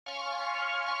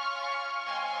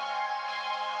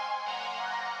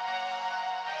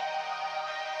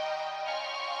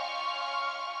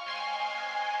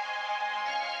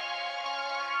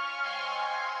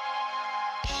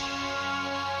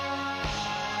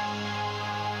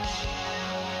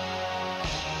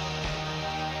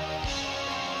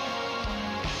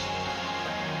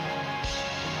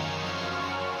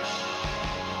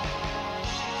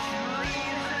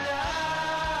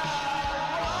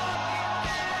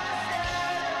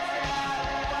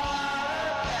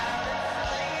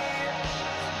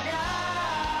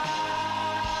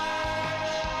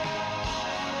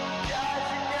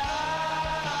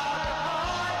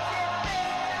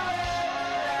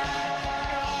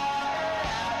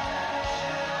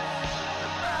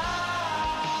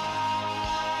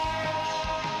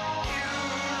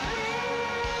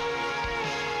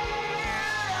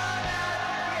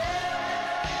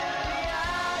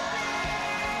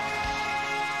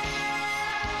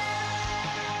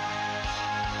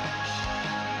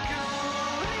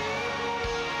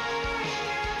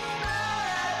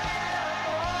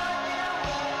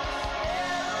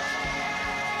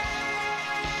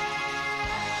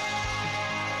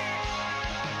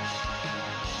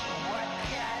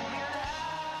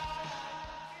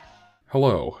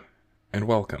Hello, and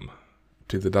welcome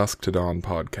to the Dusk to Dawn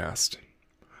podcast.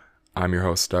 I'm your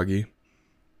host, Dougie,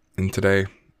 and today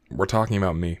we're talking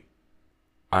about me.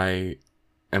 I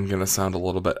am going to sound a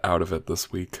little bit out of it this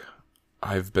week.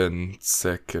 I've been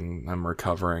sick and I'm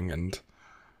recovering, and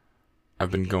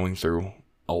I've been going through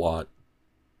a lot.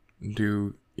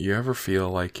 Do you ever feel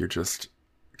like you're just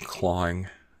clawing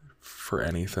for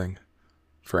anything,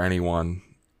 for anyone,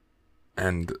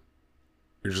 and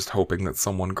you're just hoping that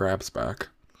someone grabs back?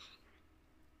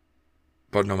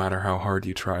 But no matter how hard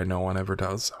you try, no one ever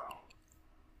does.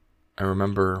 I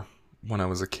remember when I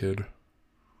was a kid,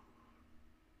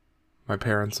 my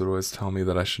parents would always tell me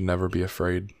that I should never be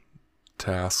afraid to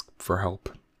ask for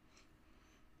help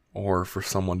or for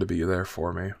someone to be there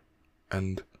for me.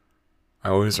 And I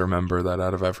always remember that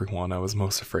out of everyone, I was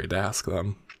most afraid to ask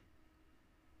them.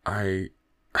 I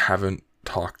haven't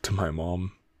talked to my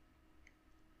mom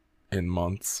in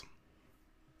months.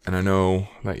 And I know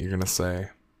that you're gonna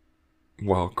say,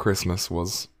 well, Christmas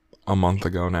was a month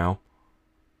ago now.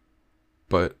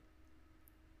 But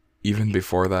even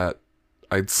before that,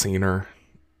 I'd seen her,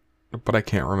 but I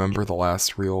can't remember the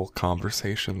last real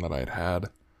conversation that I'd had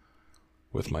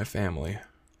with my family.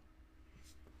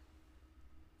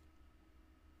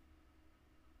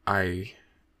 I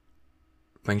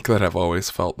think that I've always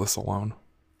felt this alone.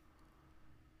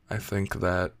 I think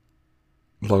that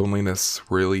loneliness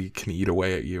really can eat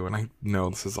away at you, and I know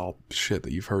this is all shit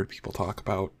that you've heard people talk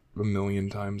about a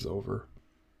million times over.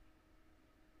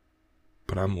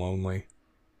 But I'm lonely.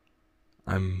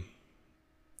 I'm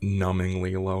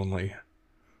numbingly lonely.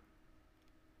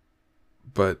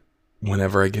 But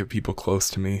whenever I get people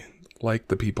close to me, like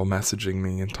the people messaging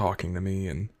me and talking to me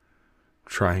and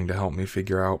trying to help me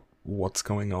figure out what's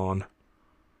going on,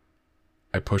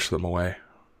 I push them away.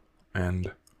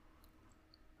 And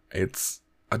it's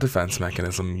a defense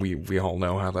mechanism. We all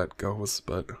know how that goes,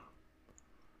 but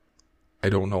I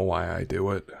don't know why I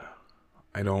do it.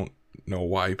 I don't know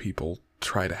why people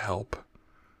try to help.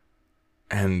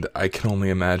 And I can only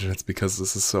imagine it's because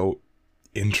this is so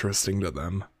interesting to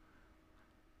them,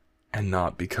 and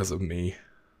not because of me.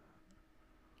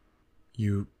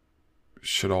 You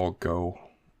should all go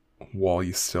while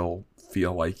you still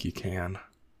feel like you can.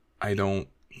 I don't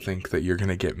think that you're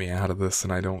gonna get me out of this,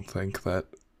 and I don't think that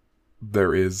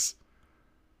there is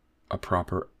a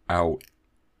proper out.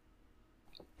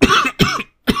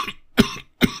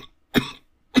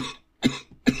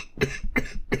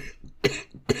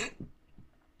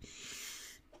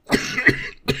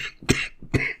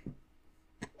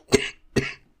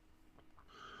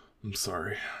 I'm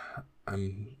sorry.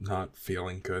 I'm not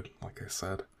feeling good, like I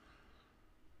said.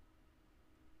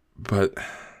 But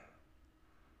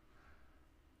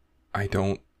I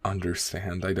don't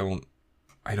understand.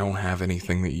 I don't have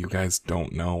anything that you guys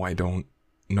don't know. I don't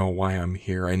know why I'm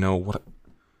here. I know what...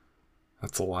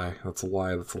 That's a lie. That's a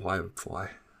lie. That's a lie. That's a lie.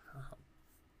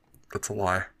 That's a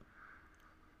lie.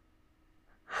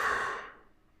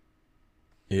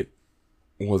 It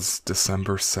was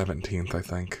December 17th, I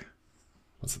think.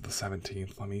 Was it the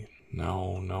 17th?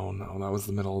 No. That was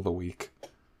the middle of the week.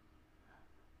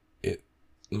 It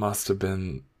must have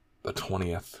been the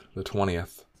 20th. The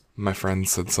 20th. My friend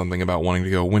said something about wanting to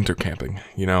go winter camping.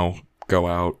 You know, go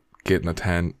out, get in a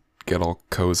tent, get all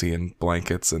cozy in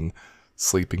blankets and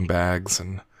sleeping bags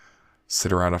and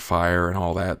sit around a fire and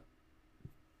all that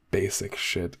basic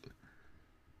shit.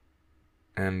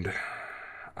 And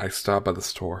I stopped by the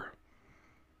store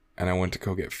and I went to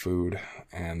go get food,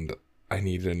 and I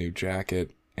needed a new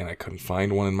jacket and I couldn't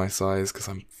find one in my size because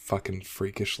I'm fucking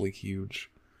freakishly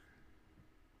huge.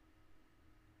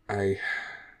 I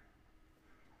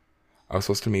was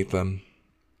supposed to meet them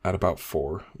at about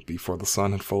 4 before the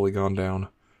sun had fully gone down,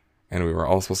 and we were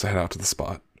all supposed to head out to the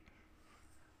spot.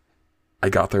 I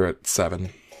got there at 7,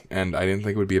 and I didn't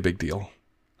think it would be a big deal.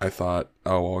 I thought,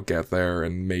 oh, I'll get there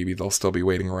and maybe they'll still be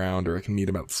waiting around, or I can meet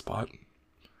them at the spot.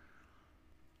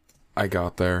 I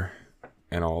got there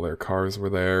and all their cars were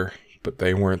there, but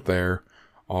they weren't there.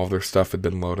 All their stuff had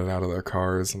been loaded out of their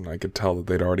cars, and I could tell that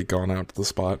they'd already gone out to the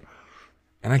spot.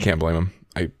 And I can't blame them.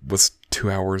 I was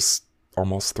 2 hours,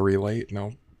 almost 3 late.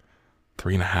 No,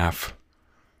 3.5.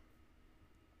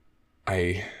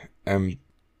 I am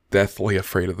deathly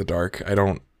afraid of the dark. I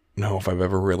don't know if I've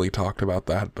ever really talked about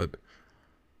that, but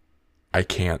I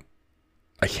can't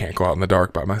go out in the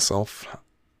dark by myself.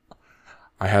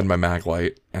 I had my mag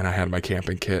light and I had my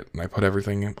camping kit, and I put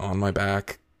everything on my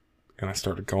back and I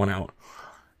started going out,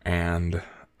 and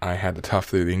I had to tough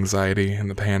through the anxiety and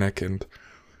the panic, and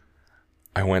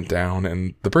I went down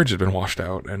and the bridge had been washed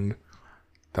out, and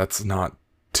that's not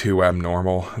too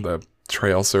abnormal. The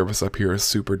trail service up here is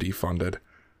super defunded.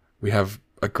 We have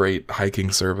a great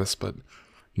hiking service, but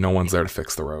no one's there to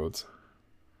fix the roads.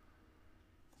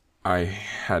 I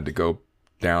had to go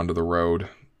down to the road.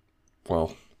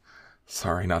 Well,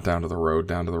 sorry, not down to the road,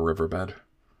 down to the riverbed.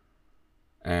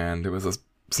 And it was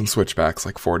some switchbacks,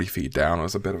 like 40 feet down. It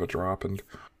was a bit of a drop, and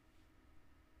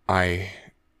I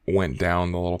went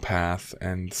down the little path,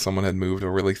 and someone had moved a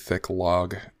really thick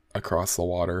log across the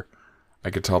water. I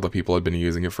could tell the people had been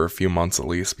using it for a few months at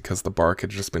least, because the bark had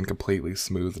just been completely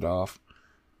smoothed off.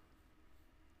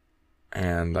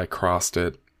 And I crossed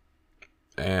it,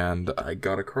 and I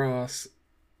got across,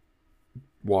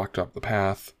 walked up the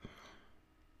path,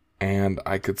 and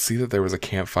I could see that there was a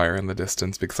campfire in the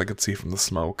distance because I could see from the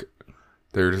smoke.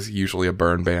 There's usually a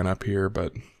burn ban up here,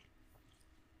 but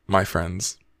my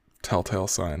friends, telltale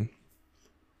sign.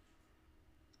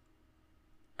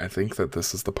 I think that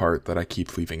this is the part that I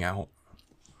keep leaving out.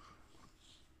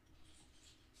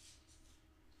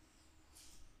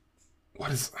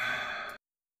 What is...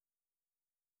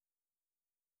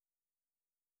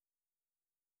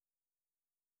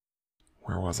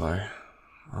 Where was I?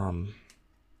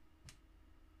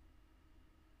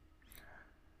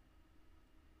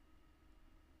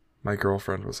 My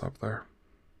girlfriend was up there.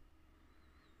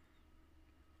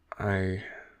 I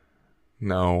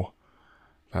know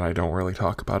that I don't really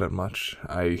talk about it much.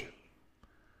 The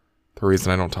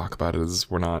reason I don't talk about it is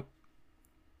we're not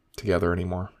together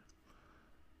anymore.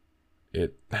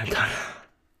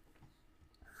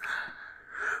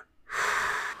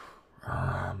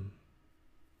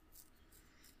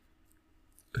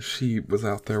 She was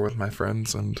out there with my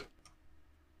friends, and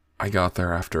I got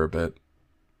there after a bit.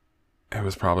 It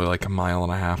was probably like 1.5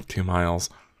 miles, 2 miles,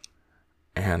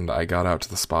 and I got out to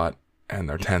the spot, and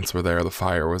their tents were there, the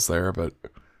fire was there, but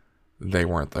they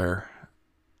weren't there.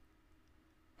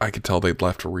 I could tell they'd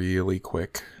left really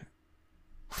quick,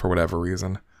 for whatever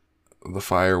reason. The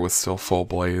fire was still full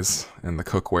blaze, and the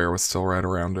cookware was still right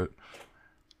around it.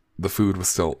 The food was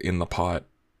still in the pot,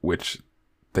 which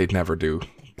they'd never do.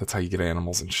 That's how you get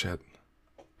animals and shit.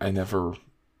 I never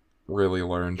really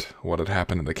learned what had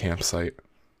happened at the campsite.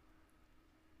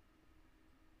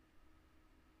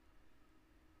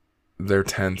 Their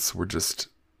tents were just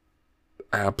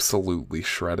absolutely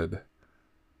shredded.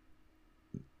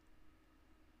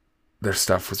 Their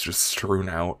stuff was just strewn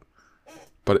out.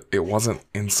 But it wasn't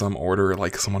in some order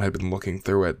like someone had been looking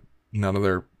through it. None of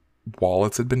their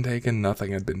wallets had been taken.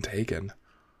 Nothing had been taken.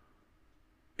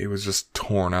 It was just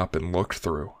torn up and looked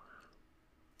through.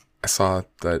 I saw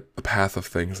that the path of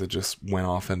things had just went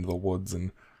off into the woods,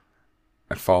 and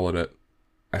I followed it.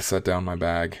 I set down my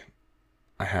bag.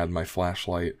 I had my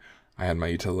flashlight. I had my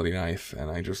utility knife, and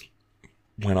I just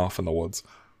went off in the woods.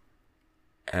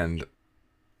 And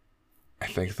I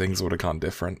think things would have gone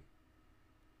different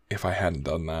if I hadn't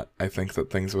done that. I think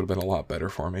that things would have been a lot better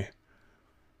for me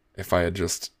if I had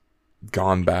just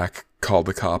gone back, called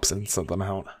the cops, and sent them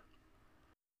out.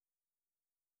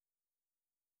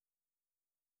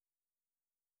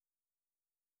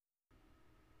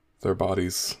 Their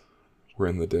bodies were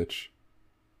in the ditch.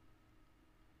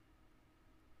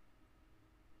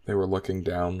 They were looking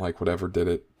down like whatever did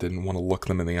it didn't want to look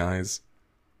them in the eyes.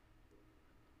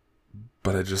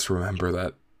 But I just remember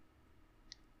that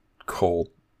cold,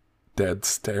 dead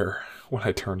stare when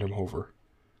I turned him over.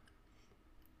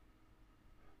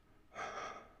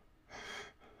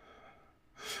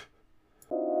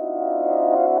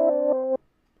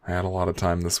 I had a lot of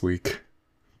time this week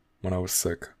when I was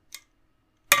sick.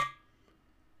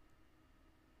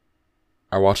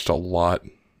 I watched a lot.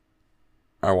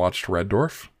 I watched Red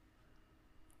Dwarf.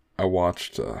 I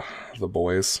watched The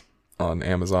Boys on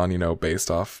Amazon,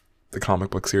 based off the comic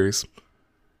book series.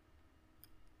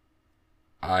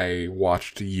 I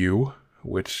watched You,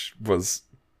 which was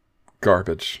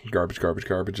garbage,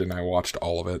 and I watched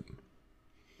all of it.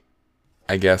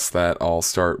 I guess that I'll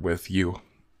start with You.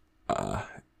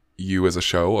 You is a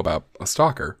show about a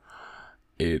stalker.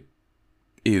 It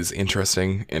is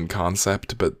interesting in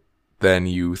concept, but then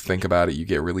you think about it, you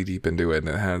get really deep into it, and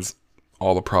it has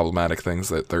all the problematic things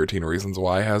that 13 Reasons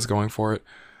Why has going for it.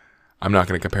 I'm not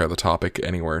going to compare the topic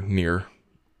anywhere near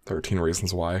 13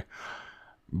 Reasons Why,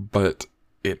 but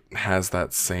it has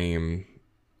that same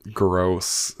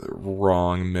gross,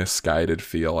 wrong, misguided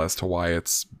feel as to why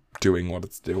it's doing what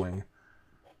it's doing.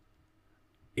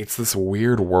 It's this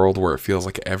weird world where it feels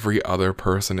like every other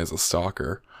person is a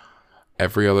stalker.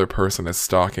 Every other person is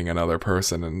stalking another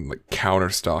person and like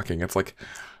counter-stalking. It's like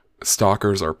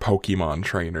stalkers are Pokemon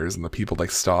trainers and the people they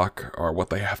stalk are what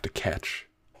they have to catch.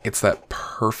 It's that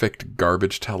perfect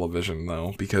garbage television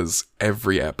though, because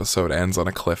every episode ends on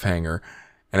a cliffhanger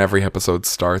and every episode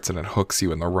starts and it hooks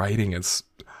you, and the writing is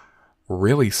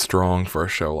really strong for a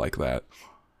show like that.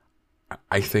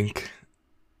 I think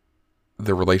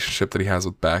the relationship that he has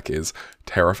with Beck is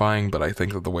terrifying, but I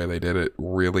think that the way they did it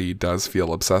really does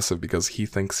feel obsessive because he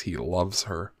thinks he loves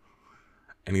her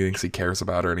and he thinks he cares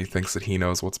about her and he thinks that he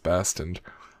knows what's best, and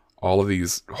all of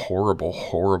these horrible,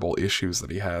 horrible issues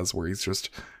that he has where he's just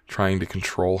trying to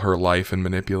control her life and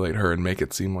manipulate her and make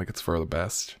it seem like it's for the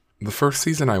best. The first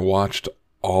season I watched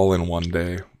all in one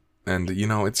day, and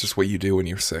it's just what you do when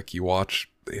you're sick. You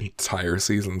watch entire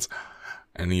seasons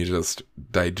and you just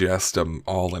digest them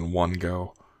all in one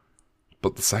go.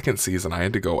 But the second season, I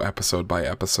had to go episode by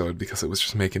episode because it was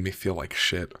just making me feel like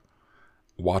shit.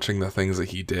 Watching the things that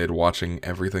he did, watching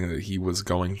everything that he was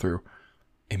going through,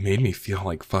 it made me feel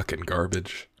like fucking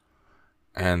garbage.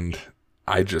 And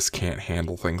I just can't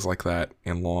handle things like that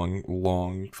in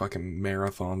long fucking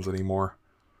marathons anymore.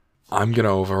 I'm gonna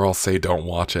overall say don't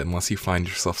watch it unless you find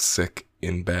yourself sick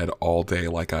in bed all day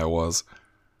like I was.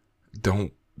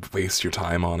 Don't waste your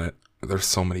time on it. There's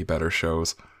so many better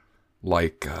shows.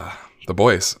 Like The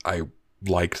Boys. I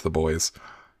liked The Boys.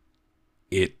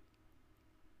 It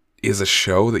is a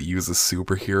show that uses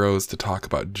superheroes to talk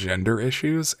about gender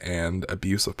issues and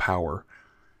abuse of power.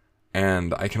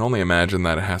 And I can only imagine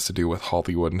that it has to do with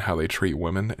Hollywood and how they treat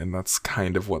women, and that's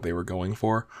kind of what they were going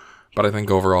for. But I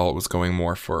think overall it was going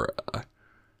more for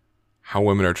how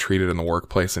women are treated in the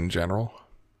workplace in general.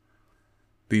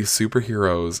 These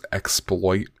superheroes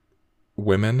exploit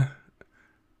women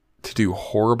to do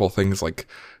horrible things like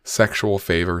sexual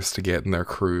favors to get in their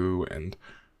crew, and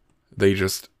they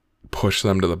just push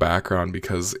them to the background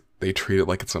because they treat it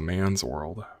like it's a man's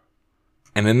world.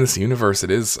 And in this universe,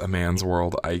 it is a man's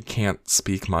world. I can't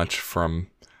speak much from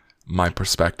my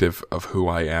perspective of who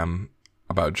I am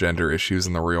about gender issues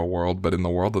in the real world, but in the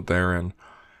world that they're in,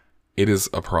 it is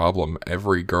a problem.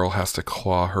 Every girl has to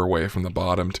claw her way from the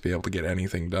bottom to be able to get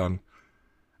anything done.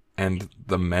 And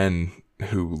the men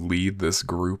who lead this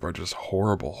group are just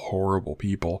horrible, horrible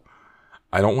people.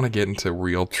 I don't want to get into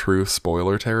real true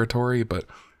spoiler territory, but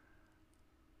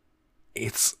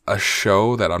it's a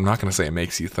show that I'm not going to say it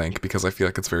makes you think, because I feel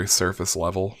like it's very surface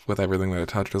level with everything that it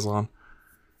touches on.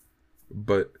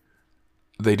 But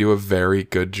they do a very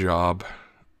good job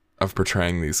of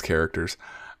portraying these characters.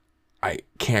 I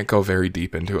can't go very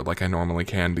deep into it like I normally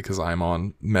can because I'm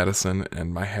on medicine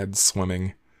and my head's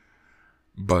swimming.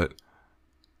 But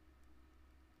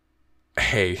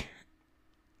hey,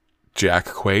 Jack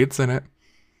Quaid's in it.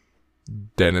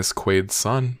 Dennis Quaid's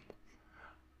son.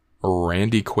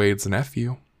 Randy Quaid's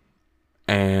nephew.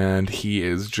 And he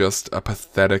is just a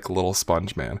pathetic little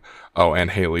sponge man. Oh, and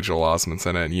Haley Joel Osment's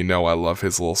in it, and I love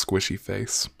his little squishy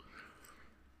face.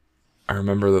 I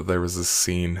remember that there was this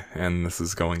scene, and this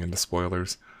is going into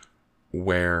spoilers,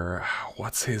 where,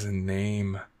 what's his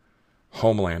name?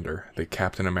 Homelander, the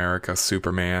Captain America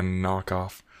Superman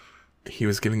knockoff. He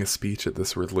was giving a speech at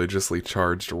this religiously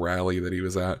charged rally that he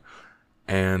was at,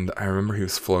 and I remember he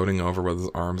was floating over with his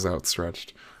arms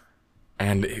outstretched.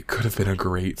 And it could have been a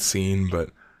great scene, but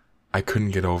I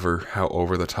couldn't get over how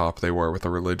over the top they were with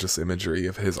the religious imagery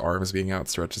of his arms being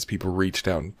outstretched as people reached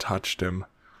out and touched him.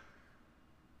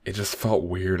 It just felt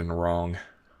weird and wrong.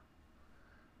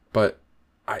 But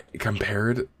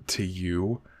compared to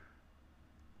you,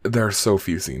 there are so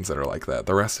few scenes that are like that.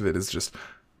 The rest of it is just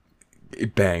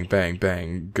bang, bang,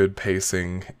 bang, good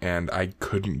pacing, and I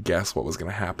couldn't guess what was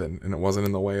going to happen. And it wasn't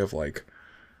in the way of like,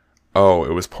 oh,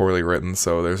 it was poorly written,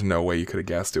 so there's no way you could have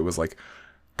guessed. It was like,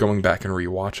 going back and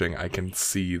rewatching, I can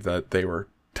see that they were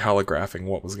telegraphing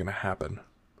what was going to happen.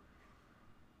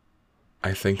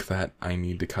 I think that I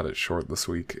need to cut it short this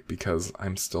week because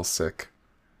I'm still sick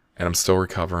and I'm still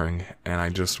recovering, and I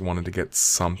just wanted to get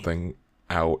something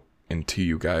out into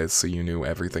you guys so you knew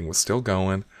everything was still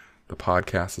going, the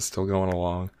podcast is still going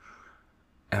along,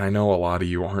 and I know a lot of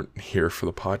you aren't here for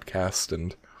the podcast,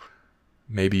 and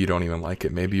maybe you don't even like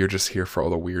it. Maybe you're just here for all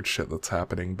the weird shit that's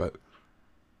happening, but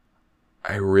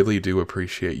I really do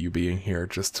appreciate you being here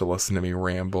just to listen to me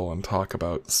ramble and talk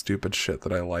about stupid shit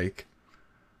that I like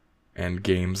and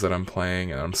games that I'm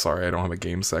playing. And I'm sorry I don't have a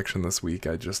game section this week.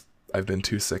 I've been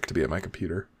too sick to be at my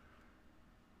computer.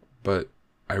 But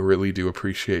I really do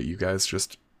appreciate you guys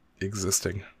just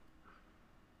existing.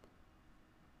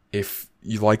 If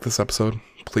you like this episode,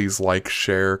 please like,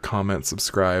 share, comment,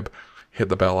 subscribe. Hit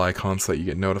the bell icon so that you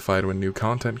get notified when new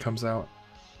content comes out.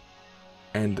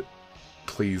 And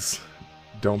please,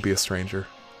 don't be a stranger.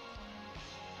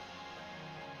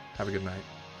 Have a good night.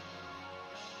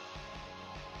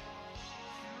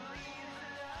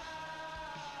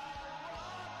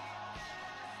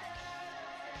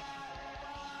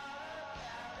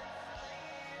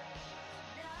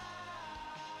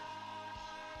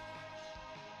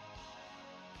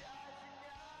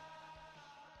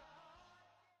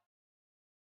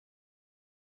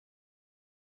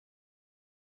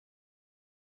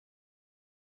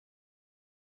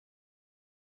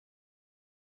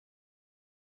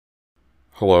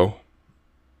 Hello.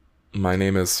 My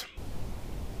name is...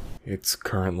 It's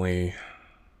currently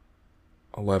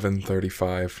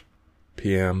 11:35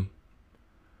 p.m.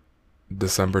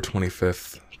 December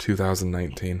 25th,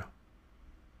 2019.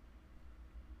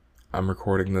 I'm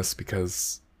recording this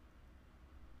because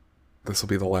this will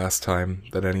be the last time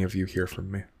that any of you hear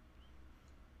from me.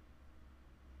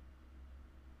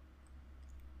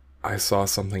 I saw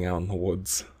something out in the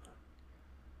woods,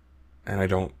 and I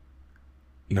don't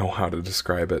know how to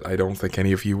describe it. I don't think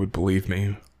any of you would believe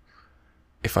me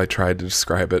if I tried to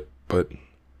describe it, but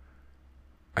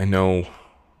I know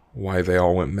why they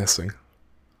all went missing.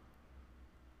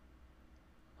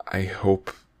 I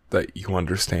hope that you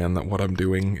understand that what I'm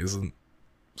doing isn't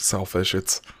selfish.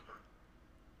 It's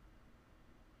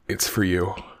for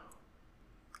you.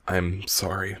 I'm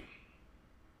sorry.